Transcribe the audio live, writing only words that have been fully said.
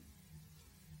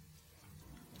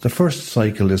The first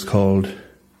cycle is called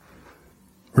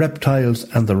Reptiles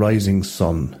and the Rising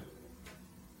Sun.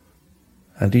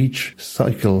 And each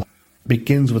cycle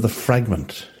begins with a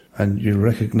fragment. And you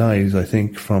recognise, I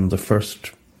think, from the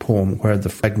first poem where the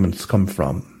fragments come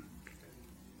from.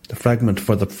 The fragment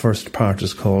for the first part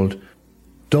is called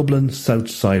Dublin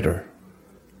Southsider.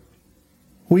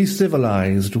 We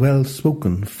civilised,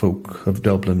 well-spoken folk of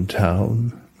Dublin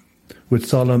town, with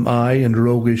solemn eye and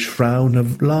roguish frown,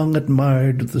 have long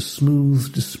admired the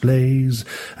smooth displays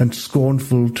and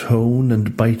scornful tone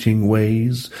and biting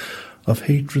ways of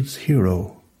hatred's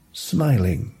hero,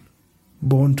 smiling,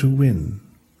 born to win.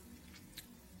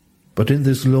 But in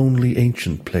this lonely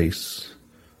ancient place,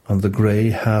 on the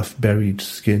grey half-buried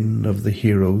skin of the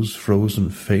hero's frozen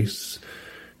face,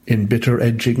 in bitter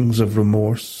edgings of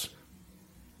remorse,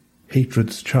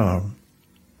 hatred's charm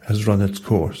has run its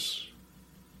course.